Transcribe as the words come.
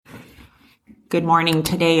Good morning.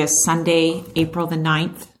 Today is Sunday, April the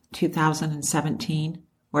 9th, 2017.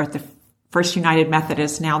 We're at the First United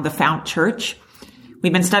Methodist, now the Fount Church.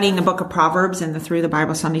 We've been studying the book of Proverbs in the Through the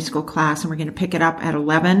Bible Sunday School class, and we're going to pick it up at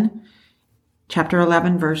chapter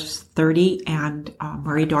 11, verse 30, and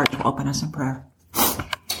Murray Dorch will open us in prayer.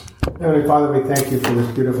 Heavenly Father, we thank you for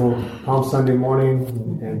this beautiful Palm Sunday morning,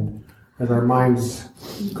 and as our minds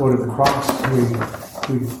go to the cross,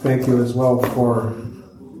 we thank you as well for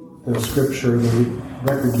the scripture, the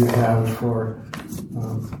record you have for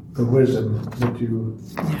the wisdom that you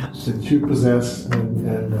possess and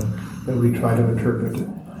that we try to interpret.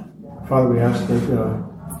 Father, we ask that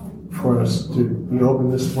for us to be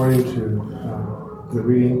open this morning to the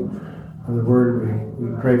reading of the Word.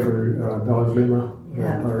 We pray for Bella and Lima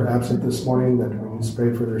that are absent this morning, that we just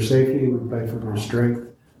pray for their safety, we pray for their strength,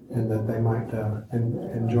 and that they might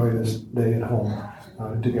enjoy this day at home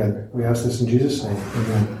together. We ask this in Jesus' name.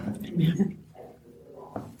 Amen. Amen.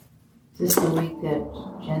 Is this the week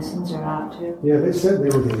that Jensen's are out too? Yeah, they said they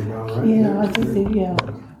were going to go, right? Yeah, I think yeah.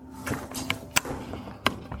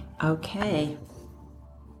 Okay.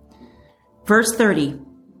 Verse 30,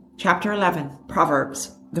 chapter 11,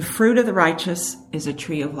 Proverbs. The fruit of the righteous is a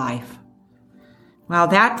tree of life. Well,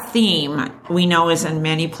 that theme we know is in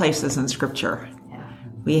many places in Scripture.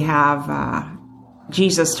 We have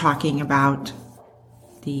Jesus talking about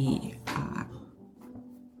the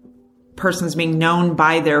persons being known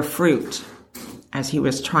by their fruit as he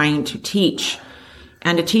was trying to teach,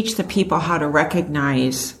 and to teach the people how to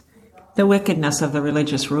recognize the wickedness of the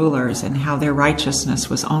religious rulers and how their righteousness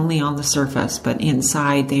was only on the surface, but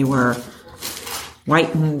inside they were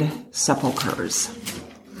whitened sepulchres.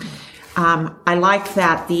 I like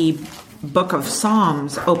that the book of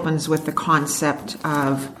Psalms opens with the concept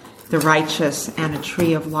of the righteous and a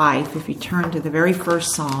tree of life. If you turn to the very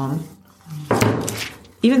first Psalm,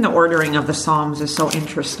 even the ordering of the Psalms is so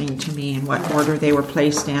interesting to me and what order they were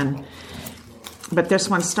placed in. But this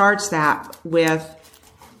one starts that with,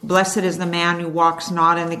 "Blessed is the man who walks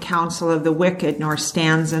not in the counsel of the wicked, nor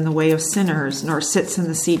stands in the way of sinners, nor sits in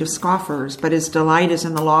the seat of scoffers, but his delight is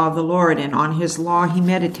in the law of the Lord, and on his law he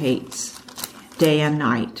meditates day and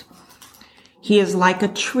night. He is like a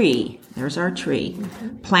tree," there's our tree,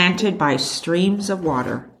 "planted by streams of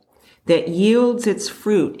water, that yields its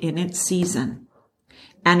fruit in its season,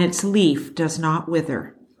 and its leaf does not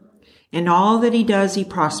wither. In all that he does, he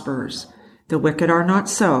prospers. The wicked are not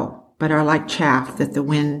so, but are like chaff that the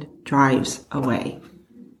wind drives away."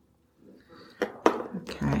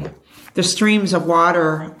 Okay. The streams of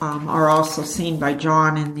water are also seen by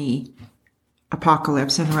John in the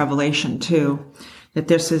Apocalypse and Revelation too, that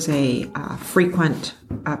this is a frequent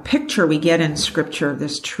picture we get in Scripture,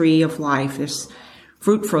 this tree of life, this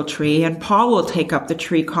fruitful tree. And Paul will take up the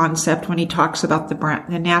tree concept when he talks about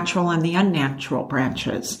the natural and the unnatural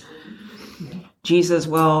branches. Jesus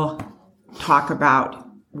will talk about,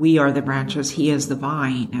 we are the branches, he is the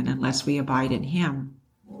vine, and unless we abide in him,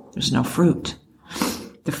 there's no fruit.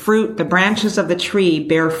 The branches of the tree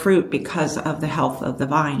bear fruit because of the health of the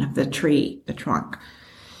vine, of the tree, the trunk.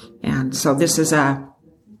 And so this is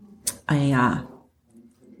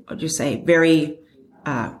very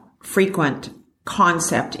frequent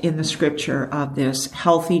concept in the Scripture of this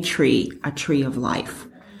healthy tree, a tree of life.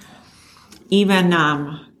 Even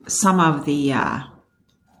some of the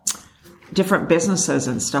different businesses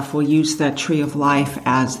and stuff will use the tree of life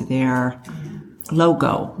as their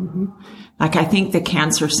logo. Mm-hmm. Like I think the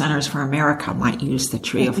Cancer Centers for America might use the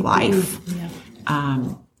tree of life. Yeah.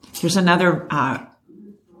 There's another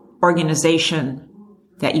organization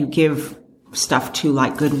that you give stuff to,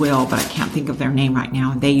 like Goodwill, but I can't think of their name right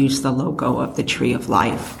now. And they use the logo of the tree of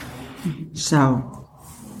life. Mm-hmm. So,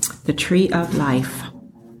 the tree of life.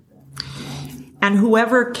 "And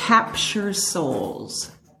whoever captures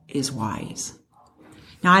souls is wise."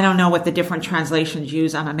 Now, I don't know what the different translations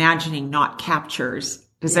use. I'm imagining not captures.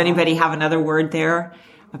 Does anybody have another word there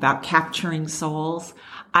about capturing souls?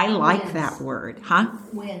 I like that word. Huh?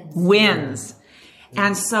 Wins.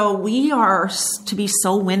 And so we are to be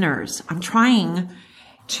soul winners. I'm trying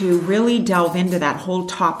to really delve into that whole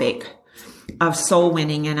topic of soul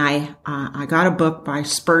winning. And I got a book by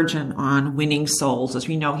Spurgeon on winning souls. As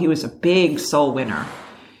we know, he was a big soul winner.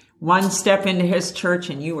 One step into his church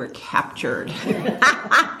and you were captured.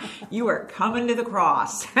 You were coming to the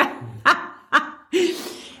cross.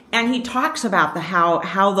 And he talks about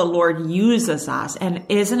how the Lord uses us. And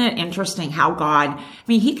isn't it interesting how God,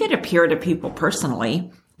 he could appear to people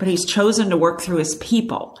personally, but he's chosen to work through his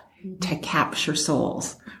people to capture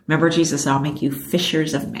souls. Remember, Jesus said, "I'll make you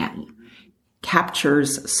fishers of men."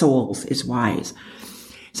 Captures souls is wise.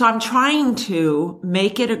 So I'm trying to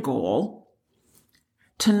make it a goal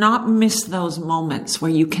to not miss those moments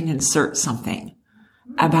where you can insert something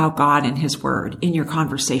about God and his word in your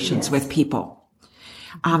conversations with people.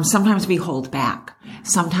 Sometimes we hold back.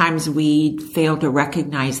 Sometimes we fail to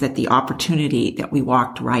recognize that the opportunity that we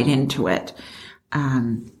walked right into it,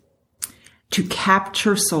 to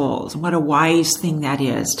capture souls. What a wise thing that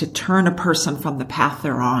is, to turn a person from the path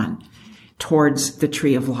they're on towards the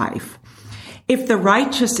tree of life. If the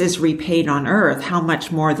righteous is repaid on earth, how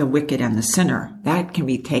much more the wicked and the sinner? That can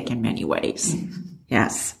be taken many ways.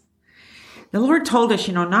 Yes. The Lord told us,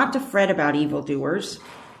 not to fret about evildoers.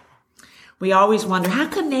 We always wonder, how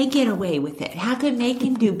can they get away with it? How can they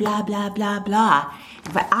can do blah, blah, blah, blah?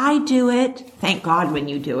 But I do it. Thank God when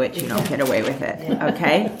you do it, you don't get away with it.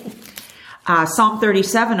 Okay? Psalm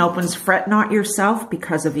 37 opens, fret not yourself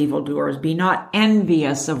because of evildoers. Be not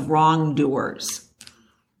envious of wrongdoers.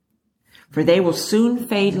 For they will soon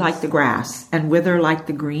fade like the grass and wither like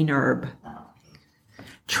the green herb.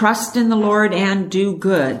 Trust in the Lord and do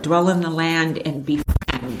good. Dwell in the land and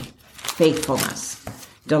befriend faithfulness.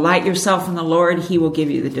 Delight yourself in the Lord. He will give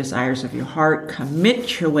you the desires of your heart.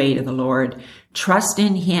 Commit your way to the Lord. Trust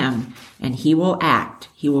in him and he will act.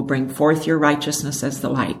 He will bring forth your righteousness as the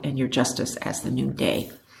light and your justice as the noonday.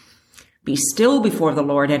 Be still before the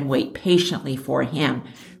Lord and wait patiently for him.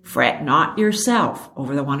 Fret not yourself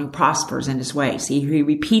over the one who prospers in his way. See, he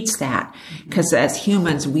repeats that because as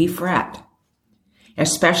humans, we fret,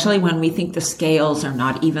 especially when we think the scales are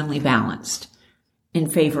not evenly balanced in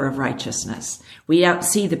favor of righteousness. We don't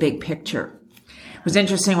see the big picture. It was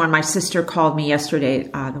interesting when my sister called me yesterday,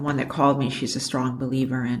 the one that called me, she's a strong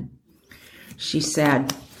believer, and she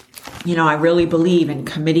said, I really believe in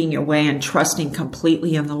committing your way and trusting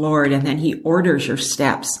completely in the Lord, and then he orders your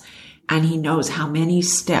steps, and he knows how many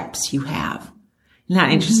steps you have. Isn't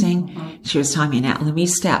that interesting? She was telling me, Natalie,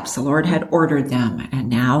 steps. The Lord had ordered them, and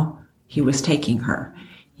now he was taking her,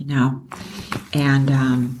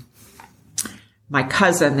 And my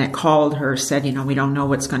cousin that called her said, we don't know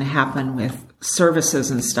what's going to happen with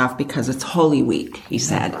services and stuff because it's Holy Week, he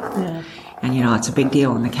said. Yeah. And, it's a big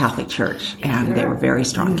deal in the Catholic Church, and they were very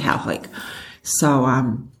strong Catholic.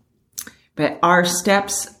 So, but our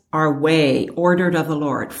steps are way ordered of the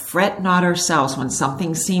Lord. Fret not ourselves when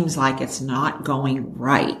something seems like it's not going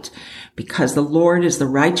right, because the Lord is the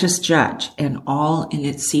righteous judge and all in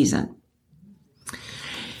its season.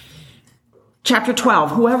 Chapter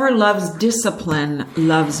 12, whoever loves discipline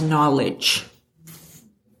loves knowledge.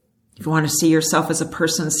 If you want to see yourself as a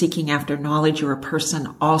person seeking after knowledge, you're a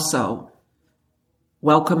person also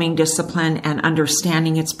welcoming discipline and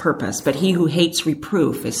understanding its purpose. But he who hates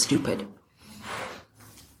reproof is stupid.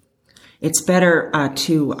 It's better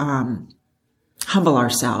to humble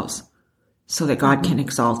ourselves so that God can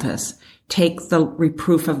exalt us. Take the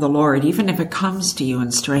reproof of the Lord, even if it comes to you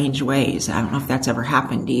in strange ways. I don't know if that's ever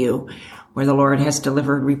happened to you, where the Lord has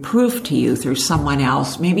delivered reproof to you through someone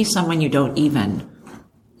else, maybe someone you don't even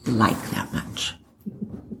like that much.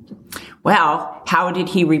 Well, how did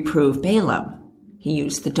he reprove Balaam? He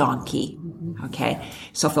used the donkey. Okay.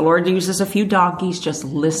 So if the Lord uses a few donkeys, just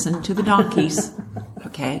listen to the donkeys.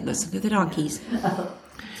 Okay. Listen to the donkeys.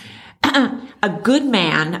 A good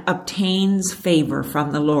man obtains favor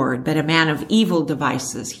from the Lord, but a man of evil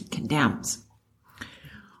devices he condemns.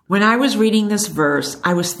 When I was reading this verse,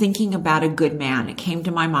 I was thinking about a good man. It came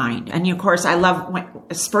to my mind. And of course, I love when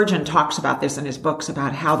Spurgeon talks about this in his books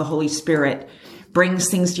about how the Holy Spirit brings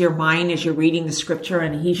things to your mind as you're reading the scripture,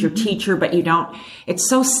 and he's your teacher, but it's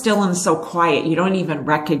so still and so quiet. You don't even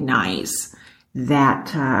recognize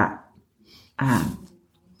that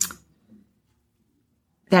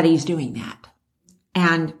he's doing that.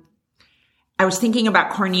 And I was thinking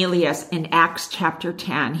about Cornelius in Acts chapter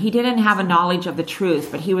 10. He didn't have a knowledge of the truth,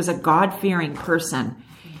 but he was a God-fearing person.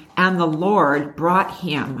 And the Lord brought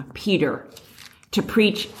him, Peter, to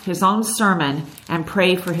preach his own sermon and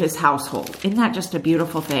pray for his household. Isn't that just a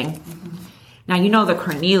beautiful thing? Mm-hmm. Now,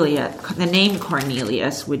 the name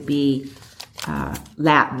Cornelius would be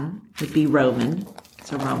Latin, would be Roman.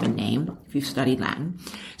 It's a Roman name, if you've studied Latin.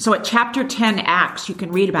 So at chapter 10 Acts, you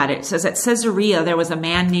can read about it. It says, at Caesarea, there was a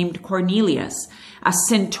man named Cornelius, a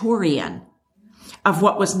centurion of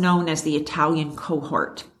what was known as the Italian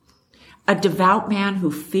cohort, a devout man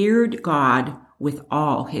who feared God with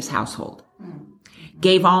all his household,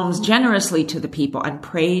 gave alms generously to the people, and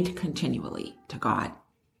prayed continually to God.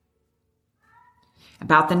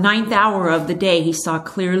 About the 9th hour of the day, he saw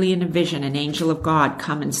clearly in a vision an angel of God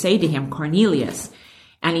come and say to him, Cornelius.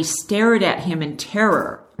 And he stared at him in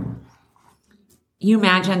terror. You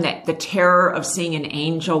imagine that the terror of seeing an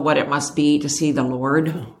angel, what it must be to see the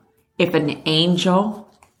Lord. If an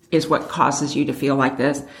angel is what causes you to feel like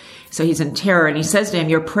this. So he's in terror, and he says to him,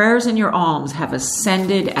 your prayers and your alms have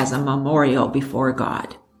ascended as a memorial before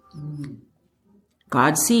God.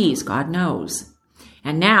 God sees, God knows.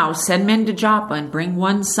 And now send men to Joppa and bring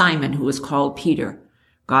one Simon who is called Peter.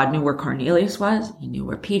 God knew where Cornelius was. He knew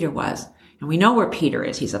where Peter was. And we know where Peter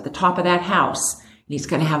is. He's at the top of that house, and he's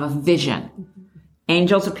going to have a vision.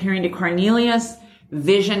 Angels appearing to Cornelius,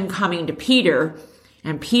 vision coming to Peter,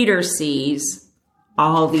 and Peter sees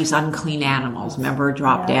all these unclean animals, remember,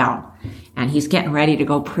 drop down. And he's getting ready to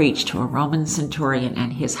go preach to a Roman centurion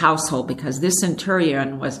and his household, because this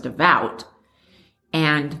centurion was devout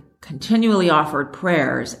and continually offered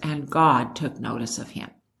prayers, and God took notice of him.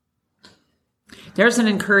 There's an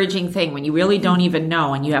encouraging thing when you really don't even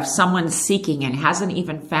know, and you have someone seeking and hasn't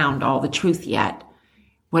even found all the truth yet,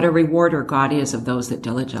 what a rewarder God is of those that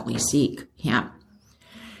diligently seek him.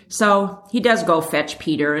 So he does go fetch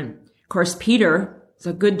Peter, and of course Peter is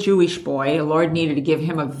a good Jewish boy. The Lord needed to give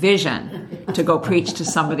him a vision to go preach to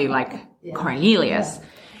somebody like Cornelius.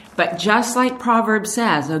 But just like Proverbs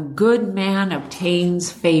says, a good man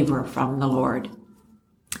obtains favor from the Lord.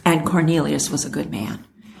 And Cornelius was a good man.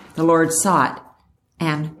 The Lord saw it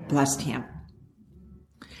and blessed him.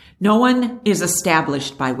 No one is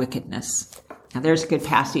established by wickedness. Now there's a good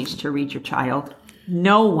passage to read your child.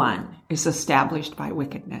 No one is established by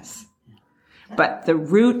wickedness, but the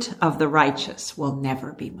root of the righteous will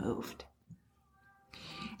never be moved.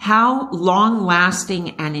 How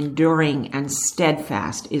long-lasting and enduring and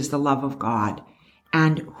steadfast is the love of God,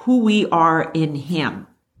 and who we are in him.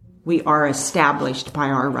 We are established by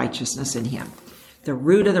our righteousness in him. The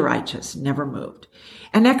root of the righteous never moved.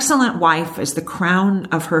 An excellent wife is the crown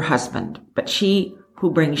of her husband, but she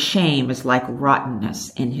who brings shame is like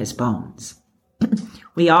rottenness in his bones.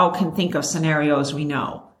 We all can think of scenarios we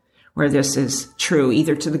know where this is true,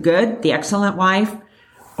 either to the good, the excellent wife,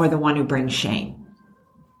 or the one who brings shame.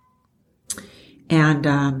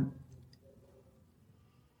 And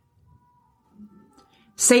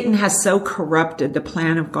Satan has so corrupted the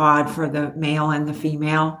plan of God for the male and the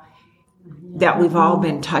female that we've all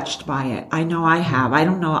been touched by it. I know I have. I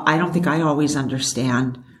don't think I always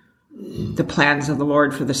understand the plans of the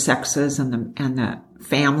Lord for the sexes and the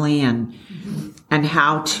family and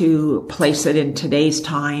how to place it in today's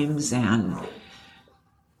times, and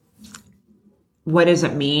what does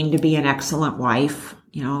it mean to be an excellent wife.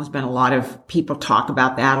 You know, there's been a lot of people talk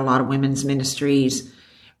about that, a lot of women's ministries,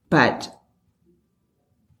 but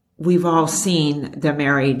we've all seen the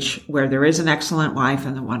marriage where there is an excellent wife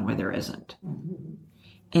and the one where there isn't.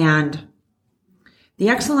 And the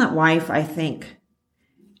excellent wife, I think,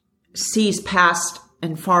 sees past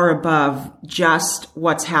and far above just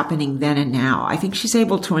what's happening then and now. I think she's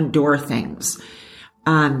able to endure things.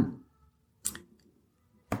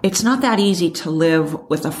 It's not that easy to live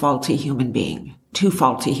with a faulty human being, two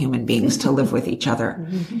faulty human beings to live with each other.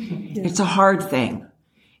 It's a hard thing.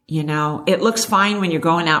 You know, it looks fine when you're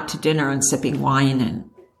going out to dinner and sipping wine and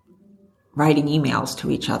writing emails to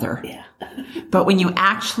each other. Yeah. But when you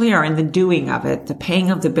actually are in the doing of it, the paying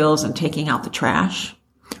of the bills and taking out the trash,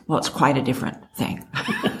 well, it's quite a different thing.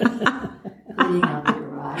 Cleaning out the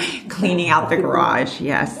garage. Cleaning out the garage,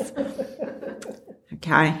 yes.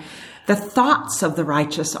 Okay. The thoughts of the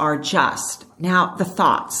righteous are just. Now, the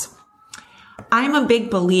thoughts. I'm a big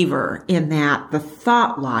believer in that the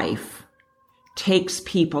thought life takes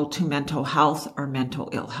people to mental health or mental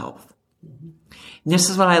ill health. And this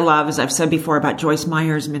is what I love, as I've said before, about Joyce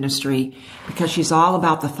Meyer's ministry, because she's all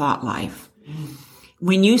about the thought life.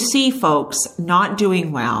 When you see folks not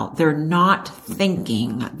doing well, they're not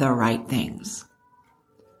thinking the right things.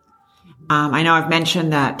 I know I've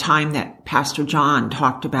mentioned that time that Pastor John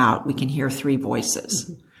talked about we can hear three voices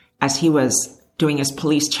as he was doing his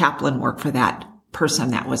police chaplain work for that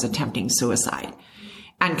person that was attempting suicide,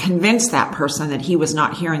 and convinced that person that he was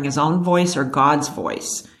not hearing his own voice or God's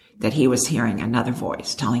voice, that he was hearing another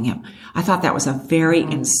voice telling him. I thought that was a very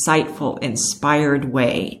insightful, inspired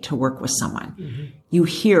way to work with someone. Mm-hmm. You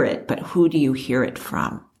hear it, but who do you hear it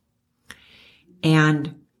from?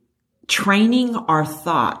 And training our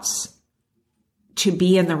thoughts to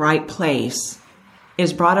be in the right place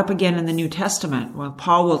is brought up again in the New Testament, where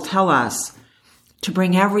Paul will tell us to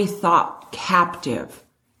bring every thought captive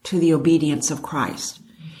to the obedience of Christ.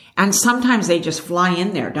 And sometimes they just fly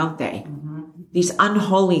in there, don't they? Mm-hmm. These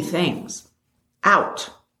unholy things. Out.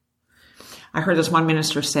 I heard this one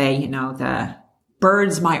minister say, you know, the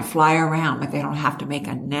birds might fly around, but they don't have to make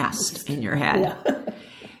a nest in your head. Yeah.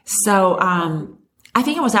 So, I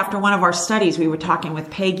think it was after one of our studies, we were talking with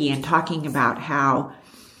Peggy and talking about how,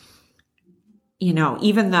 you know,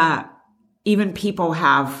 even people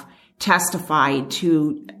have testified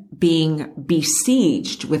to being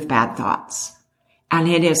besieged with bad thoughts. And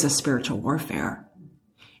it is a spiritual warfare.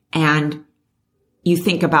 And you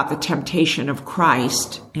think about the temptation of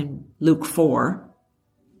Christ in Luke 4.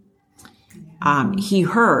 He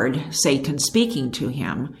heard Satan speaking to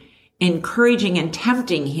him, encouraging and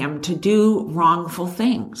tempting him to do wrongful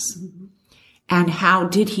things. And how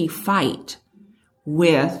did he fight?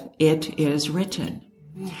 With "it is written."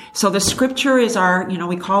 So the scripture is our,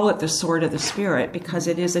 we call it the sword of the Spirit because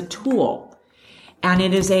it is a tool. And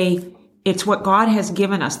it's what God has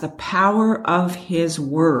given us, the power of his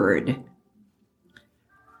word,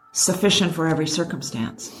 sufficient for every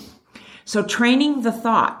circumstance. So training the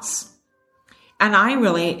thoughts. And I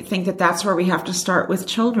really think that that's where we have to start with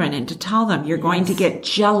children and to tell them you're going to get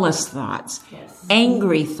jealous thoughts,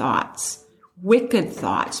 angry thoughts, wicked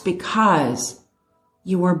thoughts, because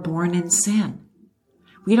you were born in sin.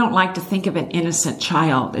 We don't like to think of an innocent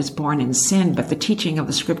child as born in sin, but the teaching of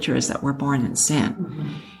the scripture is that we're born in sin. Mm-hmm.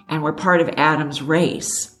 And we're part of Adam's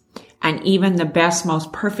race. And even the best,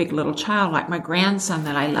 most perfect little child, like my grandson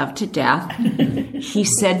that I love to death, he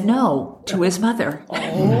said no to his mother.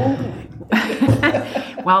 Oh.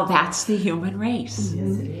 Well, that's the human race.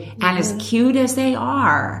 Yes, and as cute as they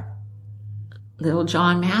are, little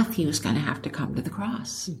John Matthew is going to have to come to the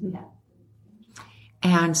cross. Mm-hmm.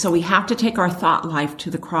 And so we have to take our thought life to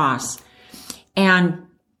the cross. And,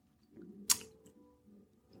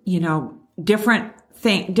 different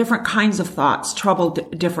kinds of thoughts trouble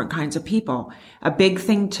different kinds of people. A big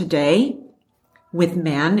thing today with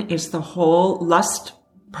men is the whole lust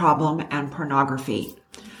problem and pornography.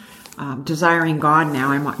 Desiring God now,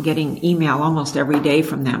 I'm getting email almost every day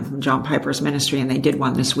from them, from John Piper's ministry, and they did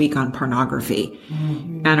one this week on pornography.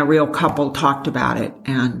 Mm-hmm. And a real couple talked about it.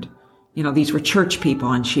 And, these were church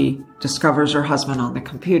people, and she discovers her husband on the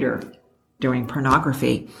computer doing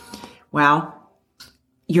pornography. Well,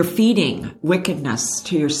 you're feeding wickedness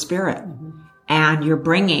to your spirit, mm-hmm. and you're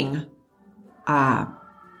bringing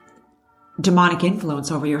demonic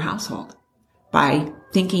influence over your household by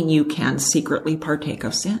thinking you can secretly partake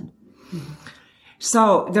of sin. Mm-hmm.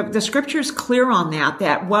 So the scripture is clear on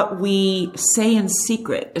that what we say in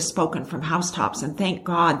secret is spoken from housetops, and thank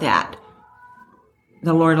God that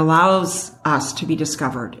the Lord allows us to be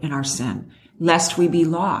discovered in our sin, lest we be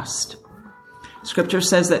lost. Scripture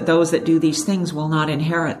says that those that do these things will not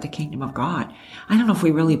inherit the kingdom of God. I don't know if we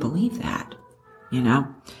really believe that,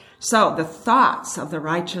 So the thoughts of the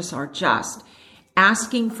righteous are just.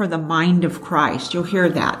 Asking for the mind of Christ. You'll hear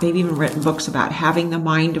that. They've even written books about having the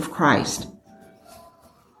mind of Christ.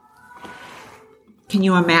 Can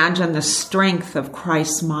you imagine the strength of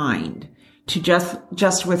Christ's mind to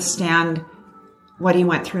just withstand what he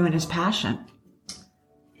went through in his passion?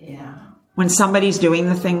 Yeah. When somebody's doing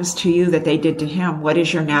the things to you that they did to him, what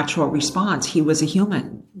is your natural response? He was a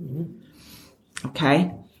human. Mm-hmm.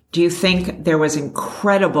 Okay? Do you think there was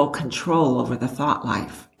incredible control over the thought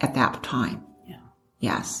life at that time? Yeah.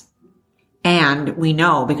 Yes. And we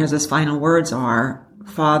know, because his final words are,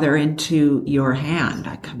 Father, into your hand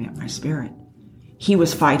I commit my spirit. He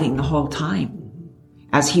was fighting the whole time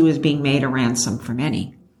as he was being made a ransom for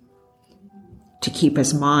many to keep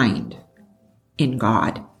his mind in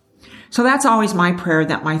God. So that's always my prayer,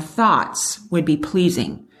 that my thoughts would be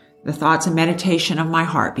pleasing. The thoughts and meditation of my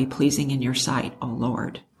heart be pleasing in your sight, O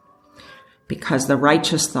Lord. Because the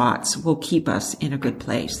righteous thoughts will keep us in a good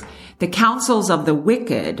place. The counsels of the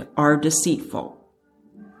wicked are deceitful.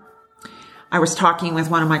 I was talking with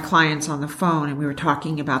one of my clients on the phone, and we were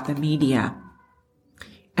talking about the media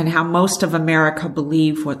and how most of America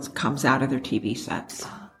believe what comes out of their TV sets.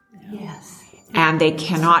 Yes. And they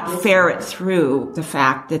cannot ferret through the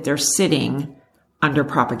fact that they're sitting under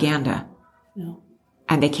propaganda. No.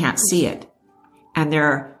 And they can't see it. And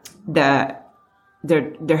they're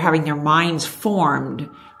having their minds formed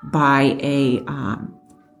by an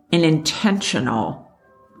intentional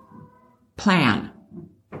plan.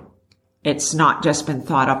 It's not just been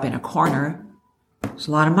thought up in a corner. There's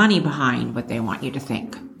a lot of money behind what they want you to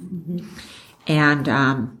think. Mm-hmm.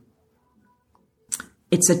 And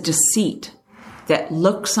it's a deceit that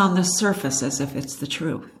looks on the surface as if it's the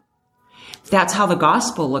truth. That's how the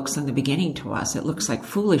gospel looks in the beginning to us. It looks like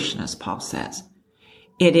foolishness, Paul says.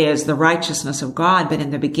 It is the righteousness of God, but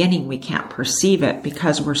in the beginning we can't perceive it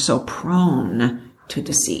because we're so prone to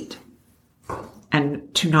deceit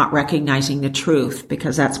and to not recognizing the truth,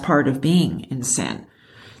 because that's part of being in sin.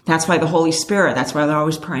 That's why the Holy Spirit, that's why they're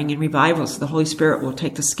always praying in revivals. The Holy Spirit will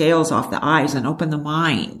take the scales off the eyes and open the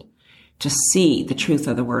mind to see the truth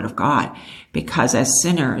of the Word of God, because as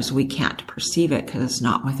sinners, we can't perceive it because it's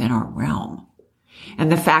not within our realm.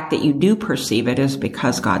 And the fact that you do perceive it is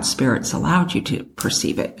because God's Spirit's allowed you to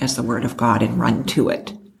perceive it as the Word of God and run to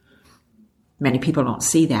it. Many people don't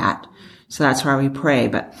see that, so that's why we pray.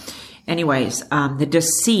 But anyways, the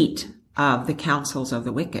deceit of the counsels of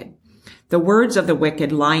the wicked. The words of the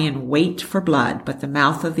wicked lie in wait for blood, but the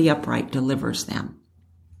mouth of the upright delivers them.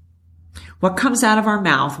 What comes out of our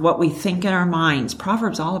mouth, what we think in our minds,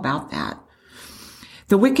 Proverbs all about that.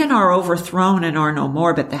 The wicked are overthrown and are no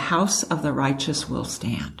more, but the house of the righteous will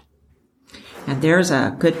stand. And there's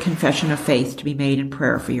a good confession of faith to be made in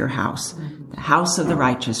prayer for your house. The house of the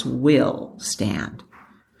righteous will stand.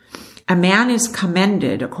 A man is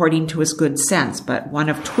commended according to his good sense, but one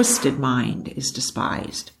of twisted mind is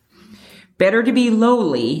despised. Better to be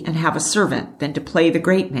lowly and have a servant than to play the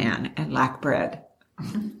great man and lack bread.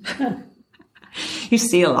 You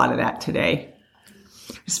see a lot of that today.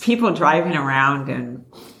 There's people driving around in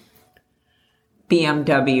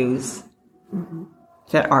BMWs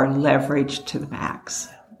that are leveraged to the max.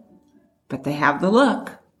 But they have the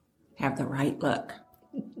look, have the right look.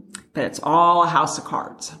 But it's all a house of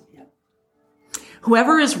cards.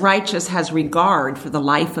 Whoever is righteous has regard for the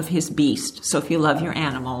life of his beast. So if you love your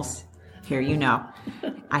animals, here you know,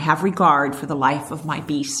 I have regard for the life of my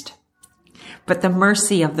beast. But the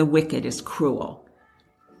mercy of the wicked is cruel.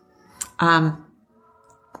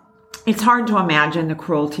 It's hard to imagine the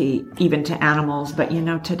cruelty even to animals, but you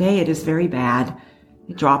know, today it is very bad.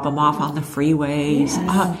 You drop them off on the freeways.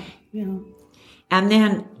 And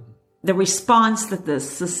then the response that the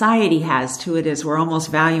society has to it is we're almost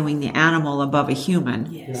valuing the animal above a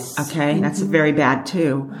human. Yes. Okay, that's very bad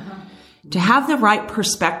too. To have the right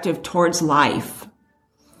perspective towards life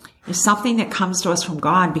is something that comes to us from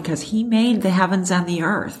God because He made the heavens and the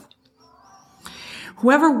earth.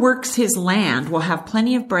 Whoever works his land will have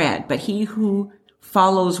plenty of bread, but he who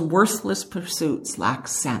follows worthless pursuits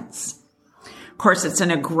lacks sense. Of course, it's an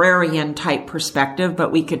agrarian type perspective,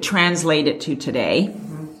 but we could translate it to today.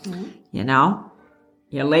 You know,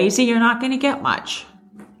 you're lazy, you're not going to get much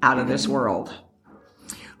out of this world.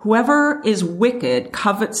 Whoever is wicked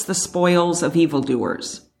covets the spoils of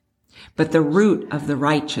evildoers, but the root of the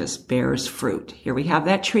righteous bears fruit. Here we have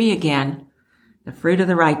that tree again. The fruit of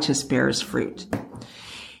the righteous bears fruit.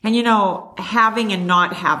 And you know, having and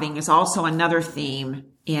not having is also another theme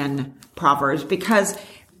in Proverbs because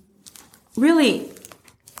really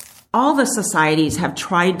all the societies have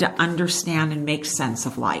tried to understand and make sense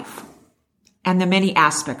of life and the many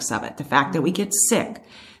aspects of it. The fact that we get sick,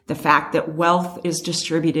 the fact that wealth is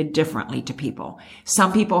distributed differently to people.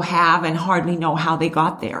 Some people have and hardly know how they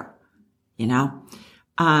got there, you know.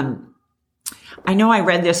 I know I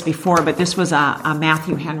read this before, but this was a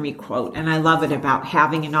Matthew Henry quote, and I love it about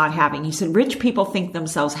having and not having. He said, rich people think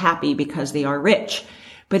themselves happy because they are rich,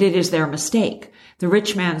 but it is their mistake. The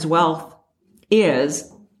rich man's wealth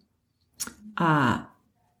is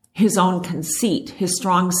his own conceit, his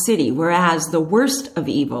strong city, whereas the worst of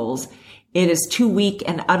evils, it is too weak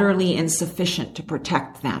and utterly insufficient to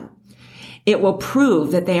protect them. It will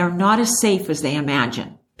prove that they are not as safe as they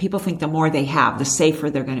imagine. People think the more they have, the safer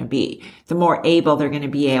they're going to be, the more able they're going to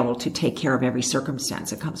be able to take care of every circumstance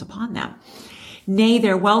that comes upon them. Nay,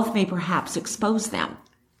 their wealth may perhaps expose them.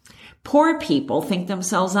 Poor people think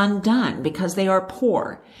themselves undone because they are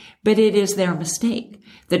poor, but it is their mistake.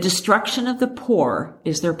 The destruction of the poor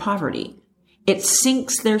is their poverty. It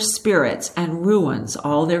sinks their spirits and ruins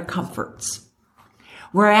all their comforts.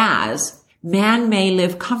 Whereas man may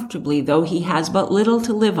live comfortably, though he has but little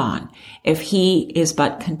to live on, if he is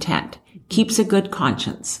but content, keeps a good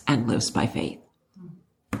conscience, and lives by faith.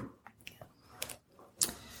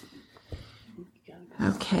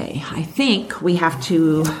 Okay, I think we have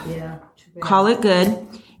to call it good.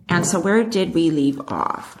 And so where did we leave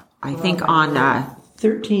off? I think on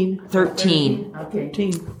 13. 13. Okay.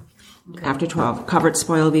 13. After 12, covered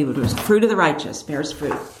spoil of evildoers. Fruit of the righteous bears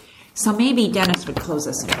fruit. So maybe Dennis would close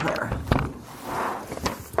us in prayer.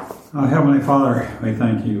 Heavenly Father, we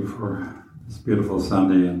thank you for this beautiful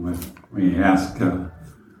Sunday, and we ask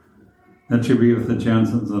that you be with the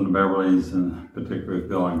Jensens and the Beverleys, and particularly with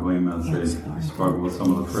Bill and Gleam as they struggle with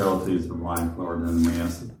some of the frailties of life, Lord, and we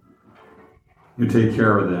ask that you take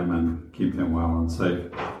care of them and keep them well and safe.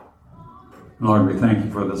 Lord, we thank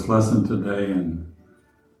you for this lesson today, and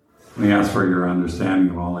we ask for your understanding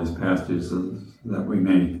of all these passages that we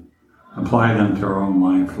may apply them to our own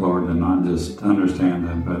life, Lord, and not just understand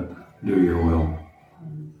them, but do your will.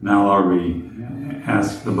 Now, Lord, we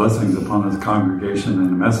ask the blessings upon this congregation and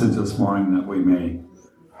the message this morning that we may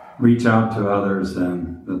reach out to others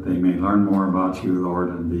and that they may learn more about you, Lord,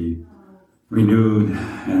 and be renewed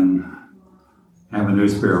and have a new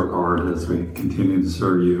spirit, Lord, as we continue to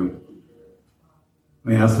serve you.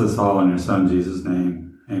 We ask this all in your Son, Jesus'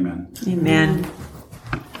 name. Amen. Amen.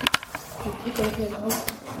 I'll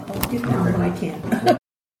get down when I can.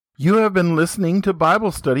 You have been listening to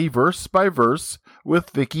Bible Study Verse by Verse with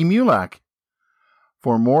Vicki Mulak.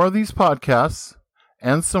 For more of these podcasts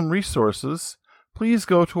and some resources, please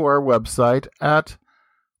go to our website at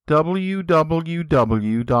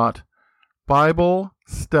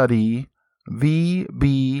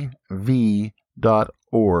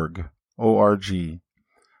www.biblestudyvbv.org.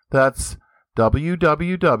 That's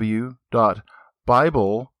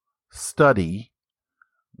www.biblestudy,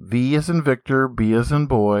 V as in Victor, B as in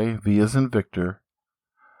boy, V as in Victor.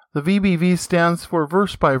 The VBV stands for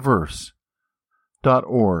Verse by Verse.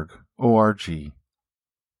 .org.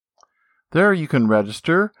 There you can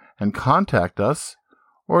register and contact us,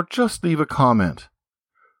 or just leave a comment.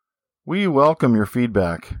 We welcome your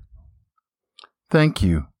feedback. Thank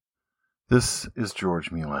you. This is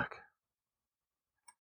George Mulak.